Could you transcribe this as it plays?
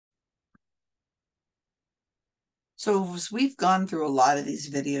So as we've gone through a lot of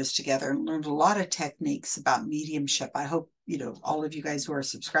these videos together and learned a lot of techniques about mediumship. I hope, all of you guys who are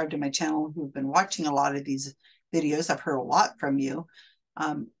subscribed to my channel, who've been watching a lot of these videos, I've heard a lot from you.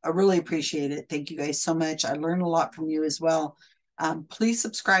 I really appreciate it. Thank you guys so much. I learned a lot from you as well. Please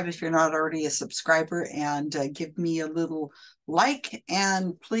subscribe if you're not already a subscriber, and give me a little like,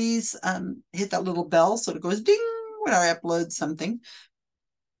 and please hit that little bell so it goes ding when I upload something.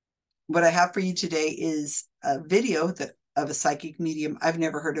 What I have for you today is a video of a psychic medium I've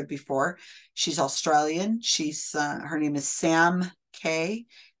never heard of before. She's Australian. Her name is SAMM K,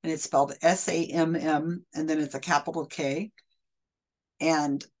 and it's spelled SAMM, and then it's a capital K.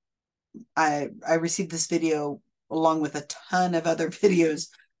 And I received this video along with a ton of other videos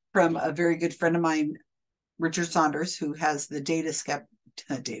from a very good friend of mine, Richard Saunders, who has the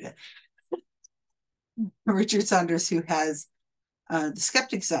Richard Saunders, who has the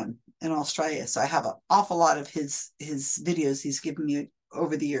Skeptic Zone in Australia. So I have an awful lot of his videos he's given me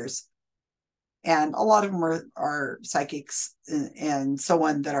over the years. And a lot of them are psychics and so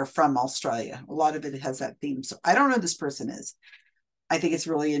on that are from Australia. A lot of it has that theme. So I don't know who this person is. I think it's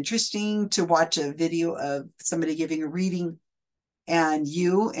really interesting to watch a video of somebody giving a reading, and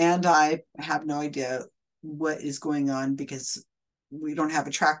you and I have no idea what is going on because we don't have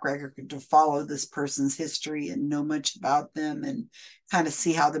a track record to follow this person's history and know much about them and kind of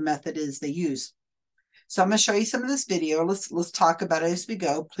see how the method is they use. So I'm going to show you some of this video. Let's talk about it as we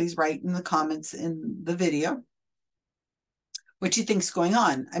go. Please write in the comments in the video what you think's going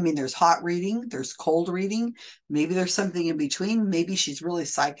on. I mean, there's hot reading, there's cold reading, maybe there's something in between. Maybe she's really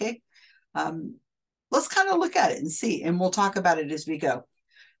psychic. Let's kind of look at it and see, and we'll talk about it as we go.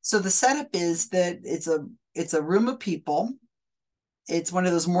 So the setup is that it's a room of people. It's one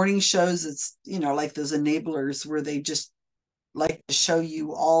of those morning shows. It's, like those enablers where they just like to show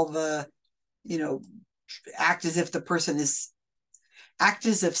you all the, act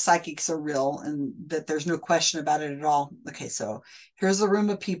as if psychics are real and that there's no question about it at all. Okay, so here's a room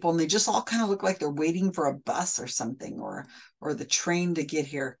of people, and they just all kind of look like they're waiting for a bus or something, or the train to get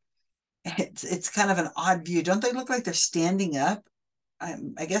here. It's kind of an odd view. Don't they look like they're standing up?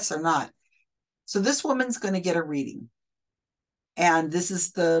 I guess they're not. So this woman's going to get a reading. And this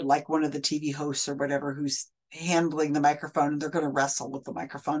is one of the TV hosts or whatever who's handling the microphone, and they're going to wrestle with the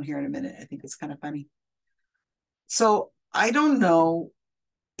microphone here in a minute. I think it's kind of funny. So I don't know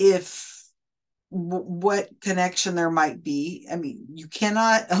what connection there might be. I mean, you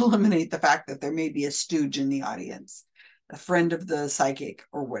cannot eliminate the fact that there may be a stooge in the audience, a friend of the psychic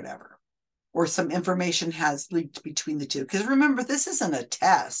or whatever, or some information has leaked between the two. Because remember, this isn't a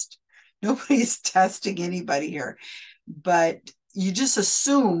test. Nobody's testing anybody here, but you just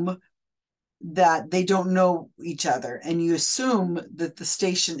assume that they don't know each other, and you assume that the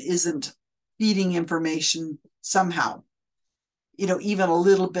station isn't feeding information somehow, even a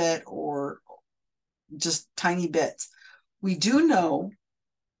little bit or just tiny bits. We do know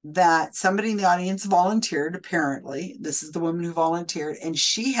that somebody in the audience volunteered. Apparently, this is the woman who volunteered, and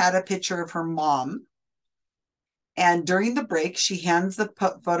she had a picture of her mom. And during the break, she hands the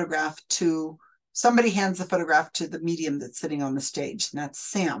photograph to somebody, hands the photograph to the medium that's sitting on the stage, and that's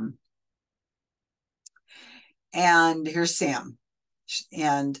Sam. And here's Sam.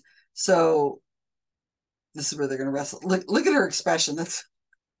 And so this is where they're going to wrestle. Look at her expression. That's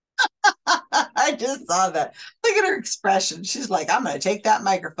I just saw that. Look at her expression. She's like, I'm going to take that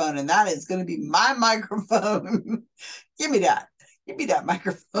microphone, and that is going to be my microphone. Give me that. Give me that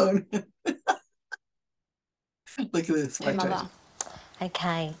microphone. Look at this. Hey, Mother.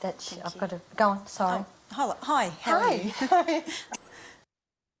 Okay, I've got to go on. Sorry. Oh, hi. How are you?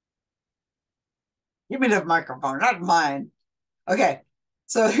 Give me that microphone, not mine. Okay,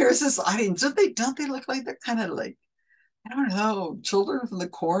 so here's this audience. Don't they look like they're kind of like, I don't know, children from the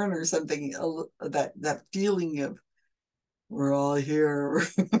corn or something? That feeling of we're all here.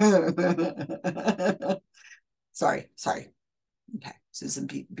 Sorry. Okay, Susan,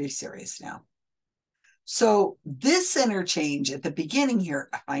 be serious now. So this interchange at the beginning here,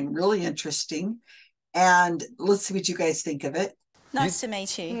 I find really interesting, and let's see what you guys think of it. Nice to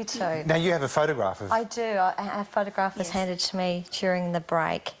meet you. You too. Now you have a photograph of... I do. A photograph was handed to me during the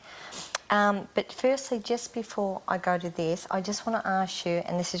break. But firstly, just before I go to this, I just want to ask you,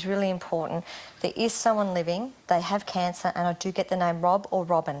 and this is really important, there is someone living, they have cancer, and I do get the name Rob or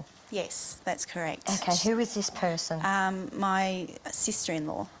Robin. Yes, that's correct. Okay, who is this person? My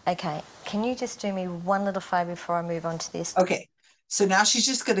sister-in-law. Okay, can you just do me one little favour before I move on to this? Okay, so now she's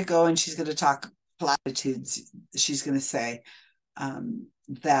just going to go and she's going to talk platitudes. She's going to say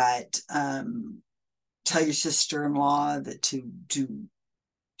that tell your sister-in-law that to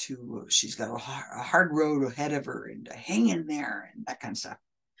she's got a hard road ahead of her and to hang in there and that kind of stuff.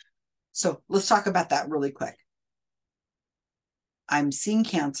 So let's talk about that really quick. I'm seeing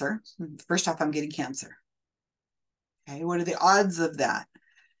cancer. First off, I'm getting cancer. Okay, what are the odds of that?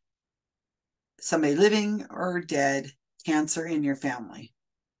 Somebody living or dead, cancer in your family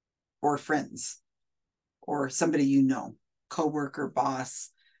or friends or somebody you know, coworker, boss,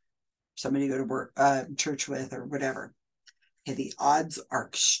 somebody you go to work, church with or whatever. Okay, the odds are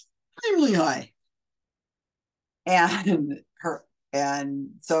extremely high. And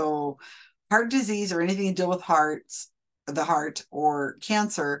so heart disease or anything to deal with the heart or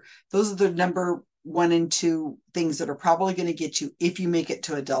cancer, those are the number 1 and 2 things that are probably going to get you if you make it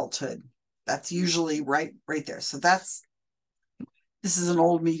to adulthood. That's usually right there. So this is an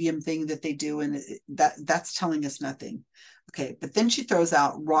old medium thing that they do, and that's telling us nothing. Okay, but then she throws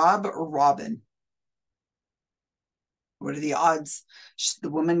out Rob or Robin. What are the odds?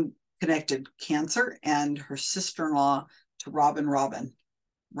 The woman connected cancer and her sister-in-law to Rob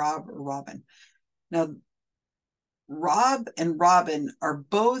or Robin. Now, Rob and Robin are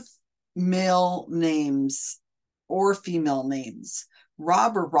both male names or female names.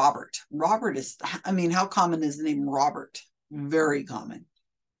 Rob or Robert. Robert is, I mean, how common is the name Robert? Very common.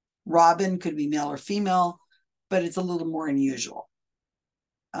 Robin could be male or female, but it's a little more unusual.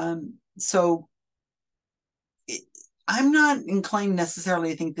 So I'm not inclined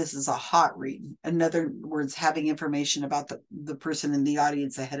necessarily to think this is a hot read. In other words, having information about the person in the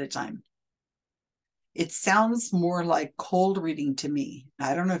audience ahead of time. It sounds more like cold reading to me.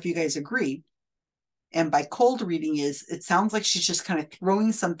 I don't know if you guys agree. And by cold reading it sounds like she's just kind of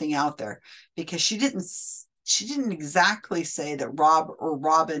throwing something out there, because she didn't exactly say that Rob or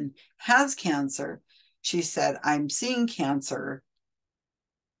Robin has cancer. She said, I'm seeing cancer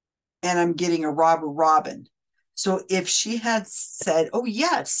and I'm getting a Rob or Robin. So if she had said, oh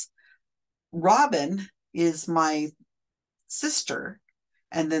yes, Robin is my sister,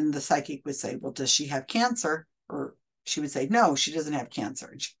 and then the psychic would say, well, does she have cancer? Or she would say, no, she doesn't have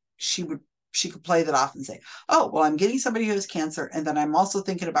cancer. She could play that off and say, oh, well, I'm getting somebody who has cancer, and then I'm also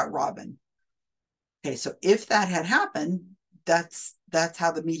thinking about Robin. Okay, so if that had happened, that's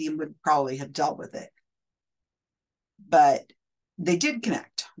how the medium would probably have dealt with it. But they did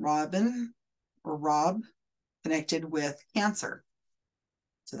connect. Robin or Rob connected with cancer.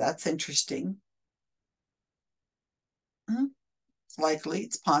 So that's interesting. It's likely,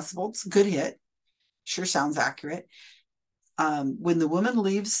 it's possible, it's a good hit. Sure sounds accurate. When the woman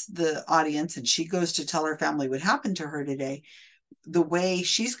leaves the audience and she goes to tell her family what happened to her today, the way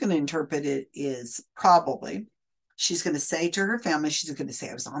she's going to interpret it is probably she's going to say to her family, she's going to say,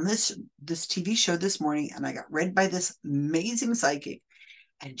 I was on this TV show this morning and I got read by this amazing psychic,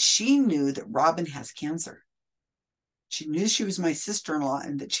 and she knew that Robin has cancer. She knew she was my sister-in-law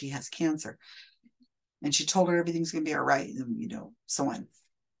and that she has cancer. And she told her everything's going to be all right, and, so on.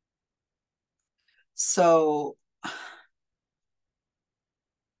 So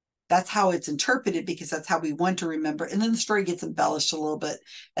that's how it's interpreted, because that's how we want to remember. And then the story gets embellished a little bit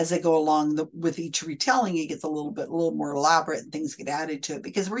as they go along. With each retelling, it gets a little more elaborate, and things get added to it,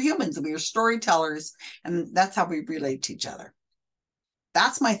 because we're humans and we are storytellers, and that's how we relate to each other.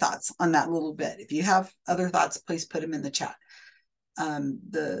 That's my thoughts on that little bit. If you have other thoughts, please put them in the chat.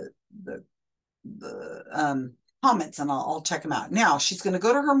 The comments, and I'll check them out. Now she's going to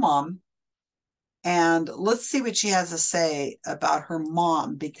go to her mom, and let's see what she has to say about her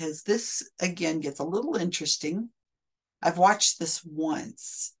mom, because this again gets a little interesting. I've watched this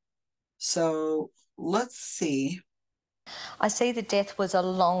once, so let's see. I see the death was a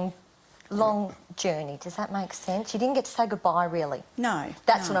long journey. Does that make sense? You didn't get to say goodbye, really. No.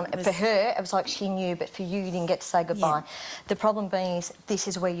 That's no, what for her, it was like she knew, but for you didn't get to say goodbye. Yeah. The problem being is this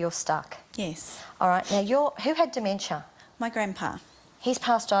is where you're stuck. Yes. All right. Now, who had dementia? My grandpa. He's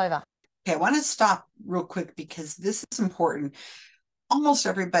passed over. Okay, I want to stop real quick, because this is important. Almost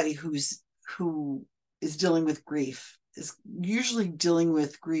everybody who is dealing with grief is usually dealing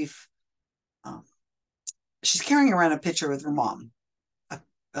with grief. She's carrying around a picture with her mom,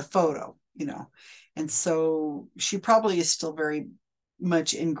 a photo, and so she probably is still very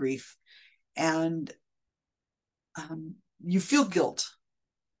much in grief, and you feel guilt.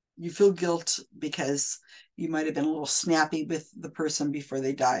 You feel guilt because you might have been a little snappy with the person before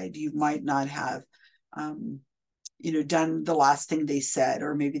they died. You might not have, done the last thing they said,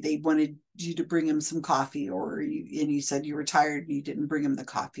 or maybe they wanted you to bring them some coffee, and you said you were tired and you didn't bring them the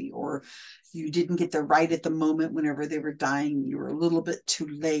coffee, or you didn't get there right at the moment whenever they were dying. You were a little bit too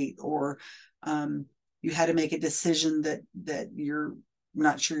late, or you had to make a decision that your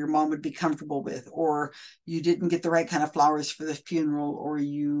not sure your mom would be comfortable with, or you didn't get the right kind of flowers for the funeral, or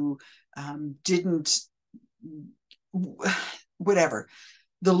you didn't, whatever.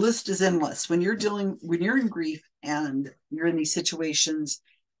 The list is endless. When you're in grief and you're in these situations,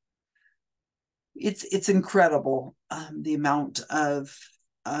 it's incredible, the amount of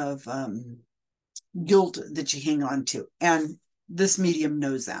guilt that you hang on to. And this medium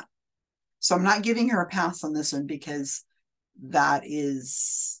knows that. So I'm not giving her a pass on this one because that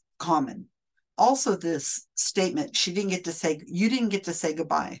is common. Also, this statement, you didn't get to say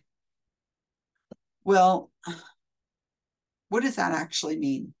goodbye. Well, what does that actually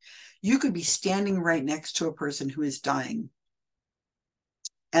mean? You could be standing right next to a person who is dying,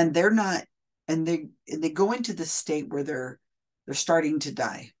 and they're not, and they go into this state where they're starting to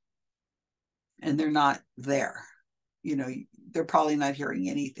die, and they're not there. You know, they're probably not hearing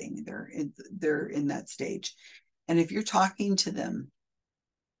anything. They're in that stage. And if you're talking to them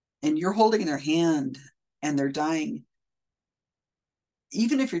and you're holding their hand and they're dying,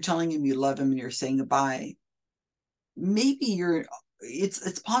 even if you're telling them you love them and you're saying goodbye, maybe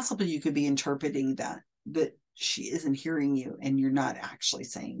it's possible you could be interpreting that she isn't hearing you and you're not actually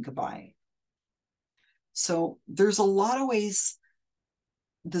saying goodbye. So there's a lot of ways,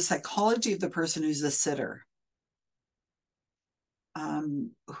 the psychology of the person who's a sitter,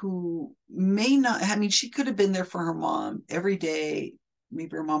 who may not, I mean, she could have been there for her mom every day.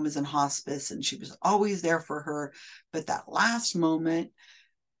 Maybe her mom was in hospice and she was always there for her, but that last moment,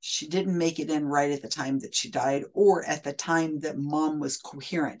 she didn't make it in right at the time that she died, or at the time that mom was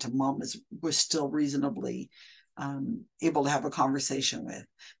coherent and mom was still reasonably able to have a conversation with.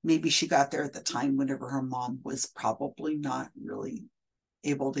 Maybe she got there at the time whenever her mom was probably not really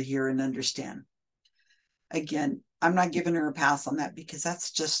able to hear and understand. Again, I'm not giving her a pass on that because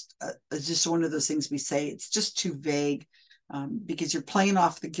that's just one of those things we say. It's just too vague, because you're playing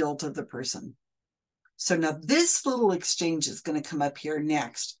off the guilt of the person. So now this little exchange is going to come up here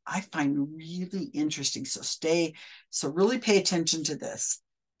next. I find really interesting. So really pay attention to this.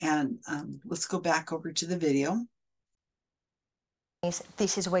 And let's go back over to the video.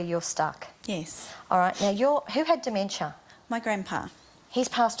 This is where you're stuck. Yes. All right. Now, who had dementia? My grandpa. He's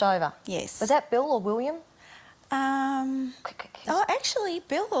passed over. Yes. Was that Bill or William? Oh, actually,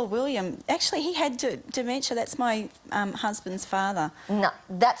 Bill or William. Actually, he had dementia. That's my husband's father. No,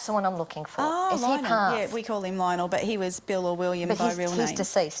 that's the one I'm looking for. Oh, Is Lionel. he passed? Yeah, we call him Lionel, but he was Bill or William by real name. He's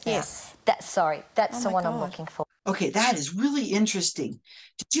deceased now. Yes. That's the one I'm looking for. Okay, that is really interesting.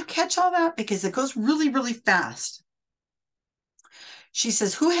 Did you catch all that? Because it goes really, really fast. She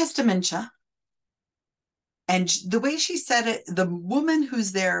says, who has dementia? And the way she said it, the woman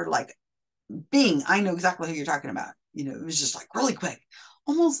who's there, like, I know exactly who you're talking about. You know, it was just like really quick,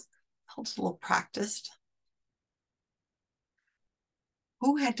 almost felt a little practiced.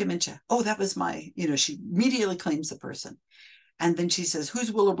 Who had dementia? Oh, that was she immediately claims the person. And then she says,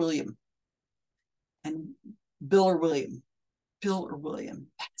 who's Will or William? And Bill or William. Bill or William.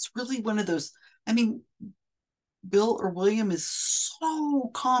 That's really one of those. I mean, Bill or William is so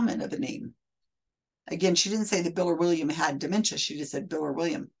common of a name. Again, she didn't say that Bill or William had dementia. She just said Bill or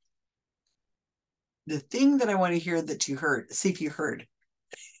William. The thing that I want to hear that you heard, see if you heard,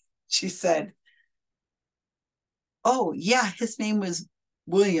 she said, oh, yeah, his name was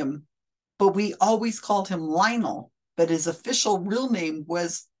William, but we always called him Lionel, but his official real name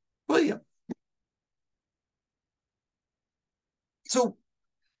was William. So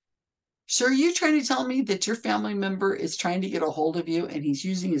are you trying to tell me that your family member is trying to get a hold of you and he's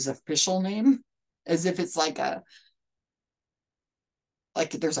using his official name as if it's like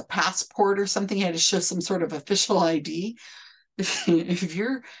there's a passport or something, you had to show some sort of official ID? If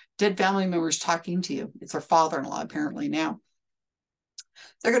your dead family member is talking to you, it's her father-in-law apparently now,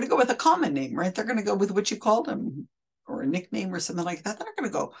 they're going to go with a common name, right? They're going to go with what you called him, or a nickname or something like that. They're not going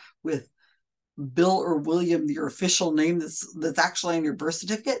to go with Bill or William, your official name that's actually on your birth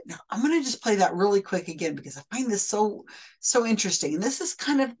certificate. Now, I'm going to just play that really quick again because I find this so interesting. And this is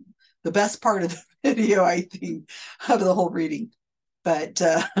kind of the best part of the video, I think, of the whole reading. But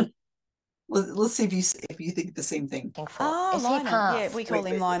let's see if you think the same thing. Oh, Is Lionel. he passed? Yeah, we call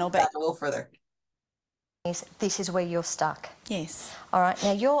him Lionel, but a little further. This is where you're stuck. Yes. All right.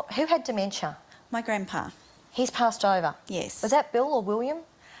 Now, who had dementia? My grandpa. He's passed over. Yes. Was that Bill or William?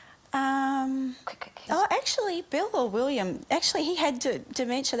 Oh, actually, Bill or William. Actually, he had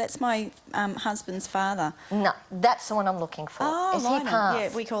dementia. That's my husband's father. No, that's the one I'm looking for. Oh, Is Lionel. he passed?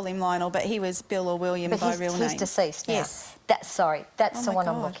 Yeah, we call him Lionel, but he was Bill or William by real name. He's deceased now. Yes. That's the one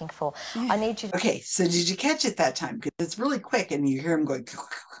I'm looking for. Yeah. I need you to... Okay, so did you catch it that time? Because it's really quick and you hear him going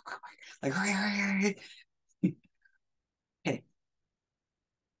like, okay.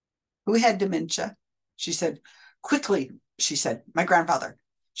 who had dementia. She said, quickly, she said, my grandfather.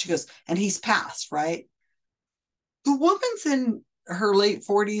 She goes, and he's passed, right? The woman's in her late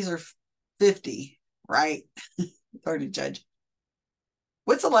 40s or 50, right? It's hard to judge.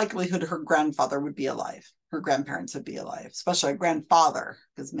 What's the likelihood her grandfather would be alive? Her grandparents would be alive, especially a grandfather,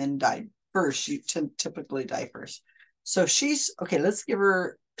 because men died first. You typically die first. So she's, okay, let's give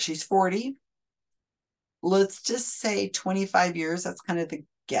her, she's 40. Let's just say 25 years. That's kind of the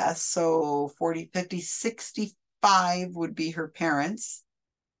guess. So 40, 50, 65 would be her parents.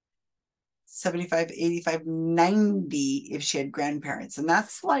 75, 85, 90 if she had grandparents. And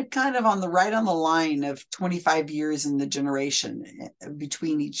that's like kind of on the right on the line of 25 years in the generation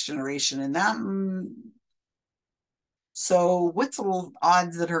between each generation. And that, so what's the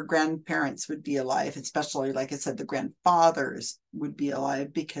odds that her grandparents would be alive, especially, like I said, the grandfathers would be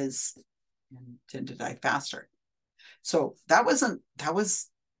alive because they tend to die faster. So that was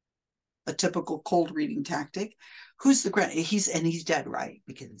a typical cold reading tactic. Who's the he's dead, right?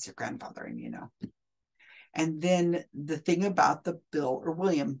 Because it's your grandfather, and you know. And then the thing about the Bill or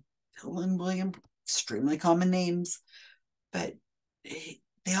William, Bill and William, extremely common names, but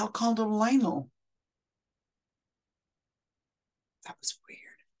they all called him Lionel. That was weird.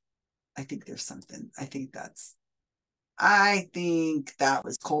 I think there's something. I think that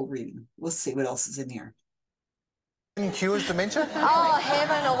was cold reading. Let's see what else is in here. Cures dementia? Oh,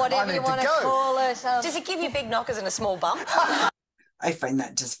 heaven, or whatever you want to call it. Does it give you big knockers and a small bump? I find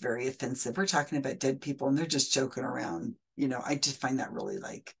that just very offensive. We're talking about dead people and they're just joking around. You know, I just find that really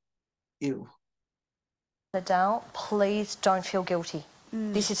like, ew. Adele, please don't feel guilty.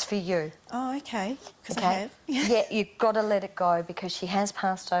 This is for you. Oh, okay. Because I have. Yeah, you've got to let it go because she has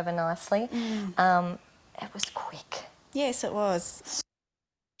passed over nicely. It was quick. Yes, it was.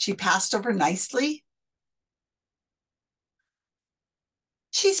 She passed over nicely.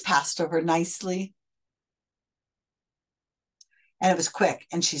 She's passed over nicely. And it was quick.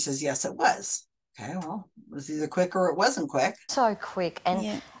 And she says, yes, it was. Okay, well, it was either quick or it wasn't quick. So quick.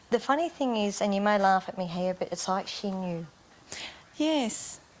 And the funny thing is, and you may laugh at me here, but it's like she knew.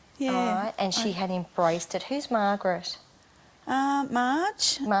 Yes. Yeah. All right. And she had embraced it. Who's Margaret?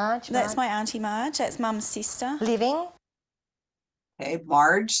 Marge. Marge. That's my Auntie Marge. That's Mum's sister. Living. Okay,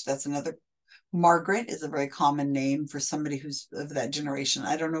 Marge, that's another. Margaret is a very common name for somebody who's of that generation.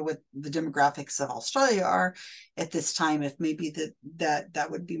 I don't know what the demographics of Australia are at this time. If maybe that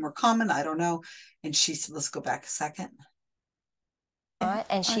would be more common, I don't know. And she said, let's go back a second. All right,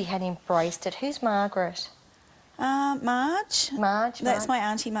 and she had embraced it. Who's Margaret? Marge. Marge. That's my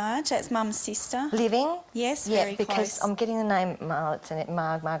Auntie Marge. That's Mum's sister. Living. Yes, yeah, very because close. I'm getting the name. It's in it.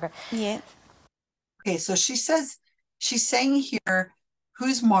 Margaret. Yeah. Okay, so she's saying here,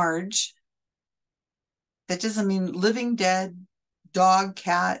 who's Marge? That doesn't mean living, dead, dog,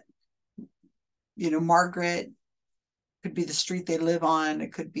 cat, you know, Margaret. Could be the street they live on.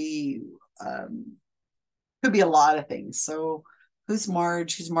 It could be a lot of things. So who's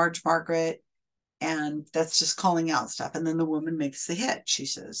Marge? Who's Marge Margaret? And that's just calling out stuff. And then the woman makes the hit. She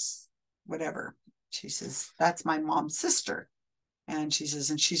says, whatever. She says, that's my mom's sister. And she says,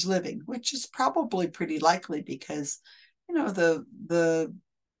 and she's living, which is probably pretty likely because, you know, the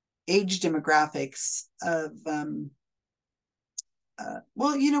age demographics of,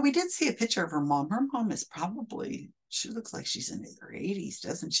 well, you know, we did see a picture of her mom. Her mom is probably, she looks like she's in her 80s,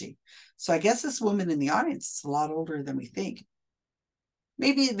 doesn't she? So I guess this woman in the audience is a lot older than we think.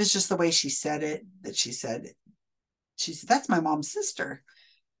 Maybe it was just the way she said it, that she said, that's my mom's sister.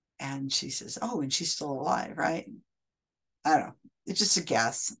 And she says, oh, and she's still alive, right? I don't know. It's just a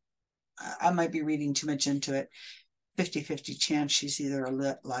guess. I might be reading too much into it. 50-50 chance she's either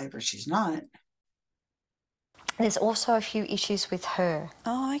alive or she's not. There's also a few issues with her.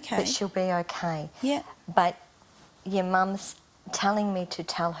 Oh, okay. But she'll be okay. Yeah. But your mum's telling me to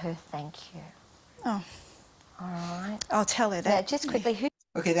tell her thank you. Oh. All right. I'll tell her that. Now, just quickly, who?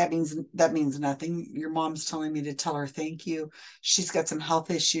 Okay, that means nothing. Your mom's telling me to tell her thank you. She's got some health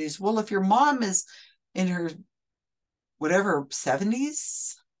issues. Well, if your mom is in her, whatever,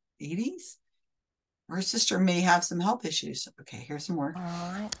 70s, 80s, her sister may have some health issues. Okay, here's some more. All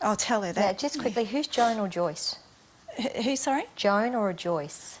right. I'll tell her that. Now, just quickly, who's Joan or Joyce? Who, sorry? Joan or a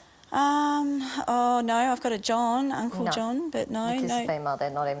Joyce? Oh, no, I've got a John, Uncle No. John, but no, This no. is female, they're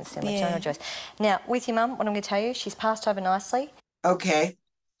not even similar. Yeah. Joan or Joyce. Now, with your mum, what I'm going to tell you, she's passed over nicely. Okay,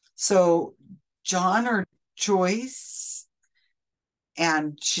 so John or Joyce,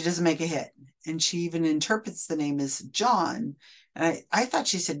 and she doesn't make a hit. And she even interprets the name as John. And I thought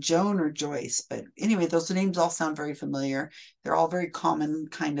she said Joan or Joyce, but anyway, those names all sound very familiar. They're all very common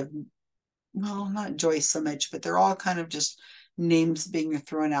kind of, well, not Joyce so much, but they're all kind of just names being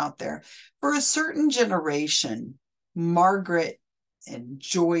thrown out there. For a certain generation, Margaret and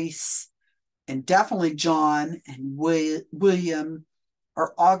Joyce and definitely John and William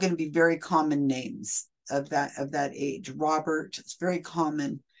are all going to be very common names of that age. Robert is very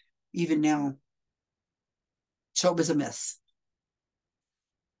common even now. So it was a miss.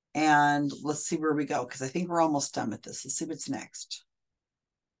 And let's see where we go, because I think we're almost done with this. Let's see what's next.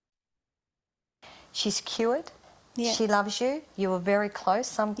 She's cured. Yeah. She loves you. You were very close.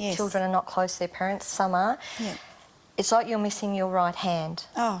 Some Yes. children are not close to their parents. Some are. Yeah. It's like you're missing your right hand.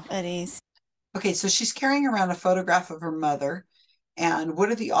 Oh, it is. Okay, so she's carrying around a photograph of her mother. And what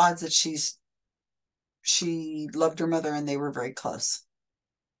are the odds that she loved her mother and they were very close?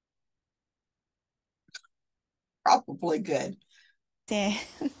 Probably good. Yeah.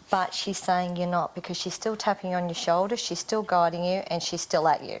 But she's saying you're not, because she's still tapping you on your shoulder, she's still guiding you, and she's still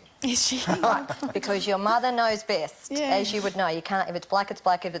at you. Is she? Because your mother knows best, Yeah. as you would know. You can't, if it's black, it's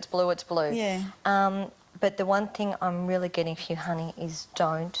black. If it's blue, it's blue. Yeah. But the one thing I'm really getting for you, honey, is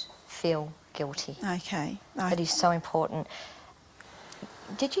don't feel guilty. Okay. That is so important.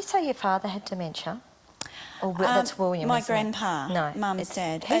 Did you say your father had dementia? Or that's William, My isn't it? grandpa. No. Mum's it's-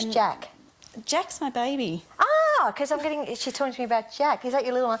 dad. Who's And Jack? Jack's my baby. Ah, because she's talking to me about Jack. Is that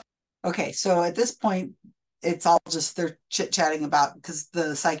your little one? Okay, so at this point, it's all just they're chit-chatting about, because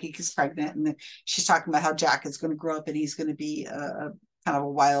the psychic is pregnant and she's talking about how Jack is going to grow up and he's going to be a kind of a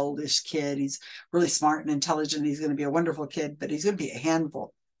wildish kid. He's really smart and intelligent. He's going to be a wonderful kid, but he's going to be a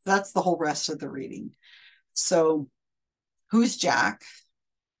handful. That's the whole rest of the reading. So who's Jack?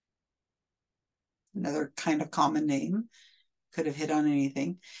 Another kind of common name. Could have hit on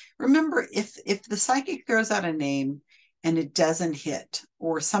anything. Remember, if the psychic throws out a name and it doesn't hit,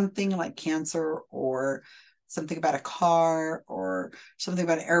 or something like cancer, or something about a car, or something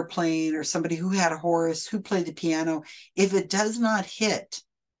about an airplane, or somebody who had a horse, who played the piano, if it does not hit,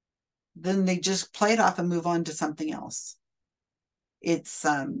 then they just play it off and move on to something else. It's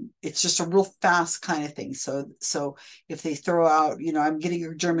just a real fast kind of thing. So if they throw out, I'm getting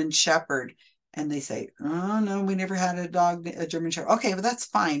a German Shepherd, and they say, oh no, we never had a German Shepherd. Okay, but that's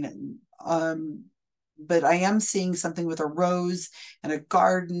fine. But I am seeing something with a rose and a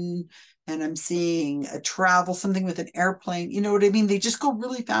garden, and I'm seeing a travel, something with an airplane. You know what I mean? They just go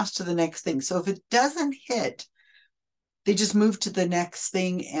really fast to the next thing. So if it doesn't hit, they just move to the next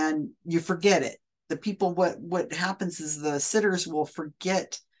thing and you forget it. The people, what happens is the sitters will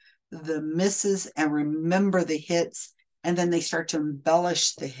forget the misses and remember the hits, and then they start to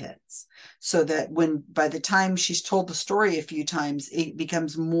embellish the hits, so that by the time she's told the story a few times, it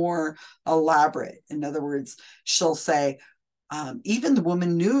becomes more elaborate. In other words, she'll say, even the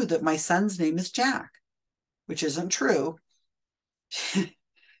woman knew that my son's name is Jack, which isn't true.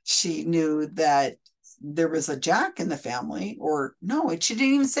 She knew that there was a Jack in the family, or no, she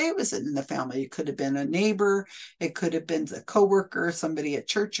didn't even say it was in the family. It could have been a neighbor. It could have been a coworker, somebody at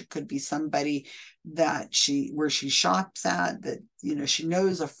church. It could be somebody where she shops at, that, she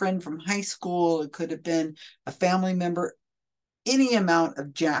knows, a friend from high school. It could have been a family member, any amount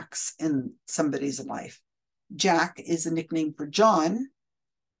of Jacks in somebody's life. Jack is a nickname for John.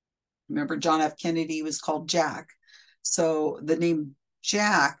 Remember, John F. Kennedy was called Jack. So the name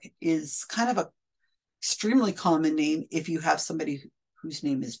Jack is kind of a extremely common name if you have somebody whose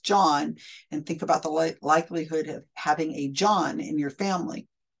name is John, and think about the likelihood of having a John in your family.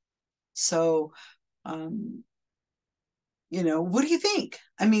 So, what do you think?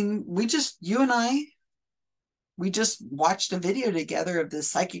 I mean, you and I, we just watched a video together of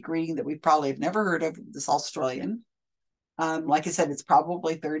this psychic reading that we probably have never heard of, this Australian. Like I said, it's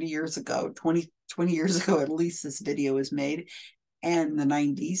probably 30 years ago, 20 years ago, at least this video was made. And the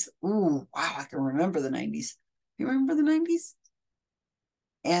 90s. Ooh, wow, I can remember the 90s. You remember the 90s?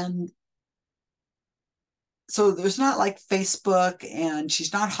 And so there's not like Facebook, and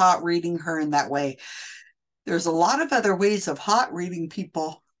she's not hot reading her in that way. There's a lot of other ways of hot reading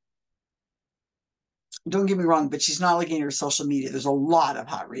people. Don't get me wrong, but she's not looking at her social media. There's a lot of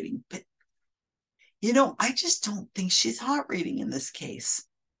hot reading. But, I just don't think she's hot reading in this case.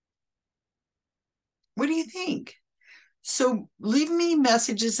 What do you think? So leave me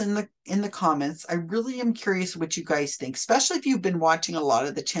messages in the comments. I really am curious what you guys think, especially if you've been watching a lot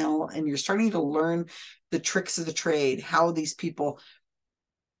of the channel and you're starting to learn the tricks of the trade, how these people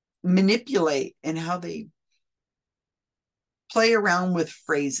manipulate and how they play around with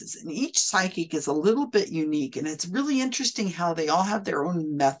phrases. And each psychic is a little bit unique, and it's really interesting how they all have their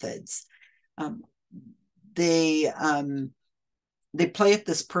own methods. They play up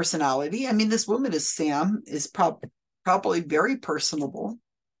this personality. I mean, this woman is SAMM, is probably very personable.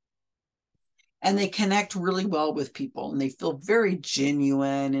 and they connect really well with people, and they feel very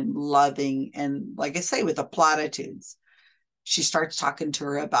genuine and loving. And like I say, with the platitudes, she starts talking to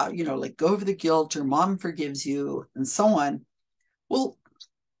her about, like, go over the guilt, your mom forgives you, and so on. Well,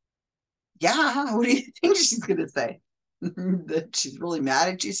 yeah, what do you think she's going to say? That she's really mad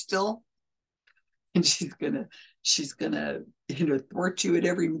at you still, and she's gonna thwart you at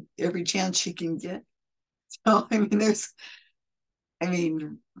every chance she can get. So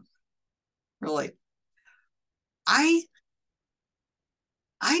really,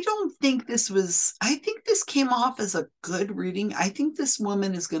 I don't think this was, I think this came off as a good reading. I think this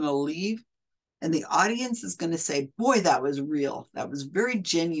woman is going to leave and the audience is going to say, boy, that was real. That was very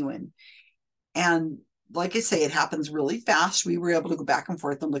genuine. And like I say, it happens really fast. We were able to go back and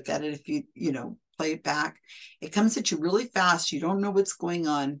forth and look at it. If you play it back, it comes at you really fast. You don't know what's going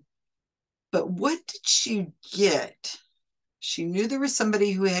on. But what did she get? She knew there was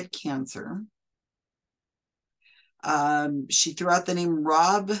somebody who had cancer. She threw out the name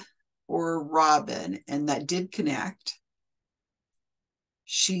Rob or Robin, and that did connect.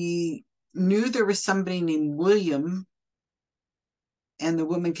 She knew there was somebody named William, and the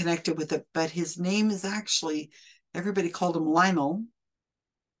woman connected with it, but his name is actually, everybody called him Lionel,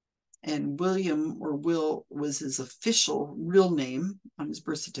 and William or Will was his official real name on his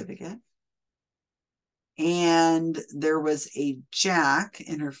birth certificate. And there was a Jack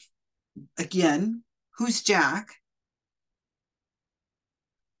in her, again, who's Jack?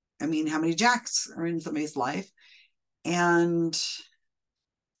 I mean, how many Jacks are in somebody's life? And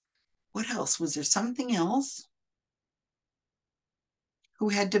what else? Was there something else? Who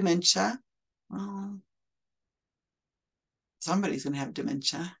had dementia? Well, somebody's going to have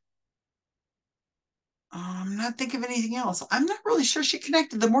dementia. I'm not thinking of anything else. I'm not really sure she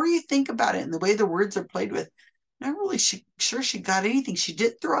connected. The more you think about it and the way the words are played with, I'm not really sure she got anything. She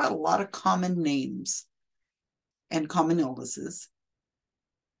did throw out a lot of common names and common illnesses.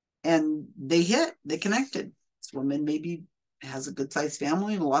 And they connected. This woman maybe has a good sized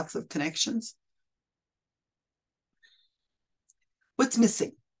family and lots of connections. What's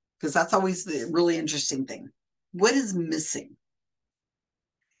missing? Because that's always the really interesting thing. What is missing?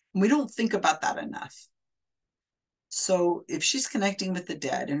 We don't think about that enough. So if she's connecting with the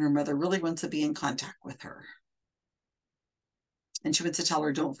dead and her mother really wants to be in contact with her, and she wants to tell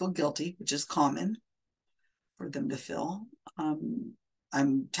her, don't feel guilty, which is common for them to feel.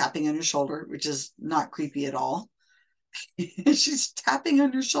 I'm tapping on your shoulder, which is not creepy at all. She's tapping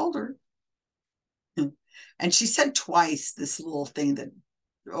on your shoulder. And she said twice this little thing that,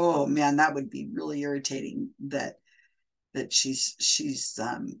 oh man, that would be really irritating, that she's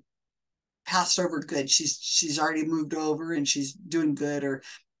passed over good. She's already moved over and she's doing good. Or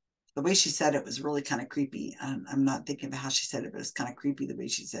the way she said it was really kind of creepy. I'm not thinking of how she said it, but it's kind of creepy the way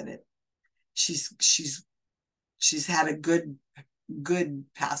she said it. She's had a good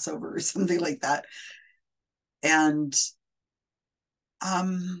Passover or something like that. And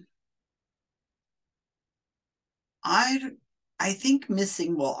I think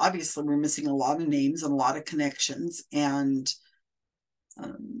missing, well, obviously we're missing a lot of names and a lot of connections, and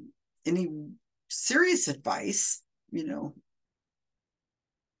any serious advice,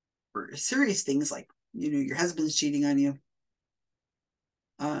 or serious things like, your husband's cheating on you.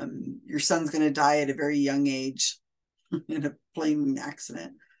 Your son's going to die at a very young age in a plane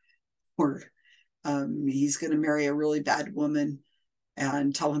accident, or he's going to marry a really bad woman,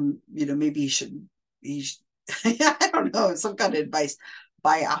 and tell him, maybe he should I don't know, some kind of advice,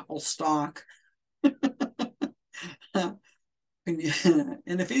 buy Apple stock.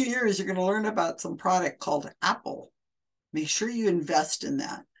 In a few years, you're going to learn about some product called Apple. Make sure you invest in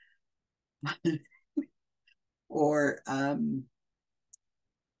that. Or,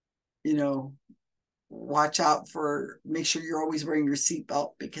 watch out make sure you're always wearing your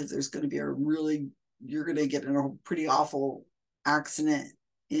seatbelt, because there's going to be you're going to get in a pretty awful accident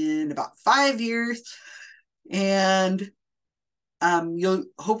in about 5 years. And you'll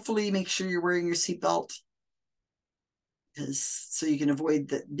hopefully make sure you're wearing your seatbelt, so you can avoid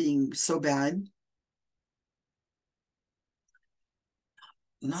that being so bad.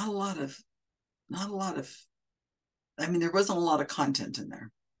 Not a lot of, there wasn't a lot of content in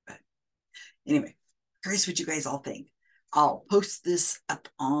there. But anyway, curious what you guys all think. I'll post this up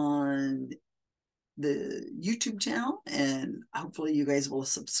on the YouTube channel, and hopefully you guys will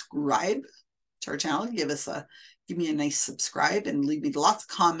subscribe to our channel. Give me a nice subscribe and leave me lots of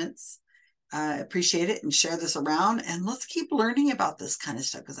comments. I appreciate it, and share this around, and let's keep learning about this kind of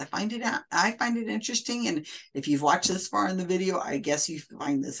stuff, because I find it interesting. And if you've watched this far in the video, I guess you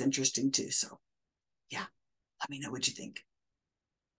find this interesting too. So yeah, let me know what you think.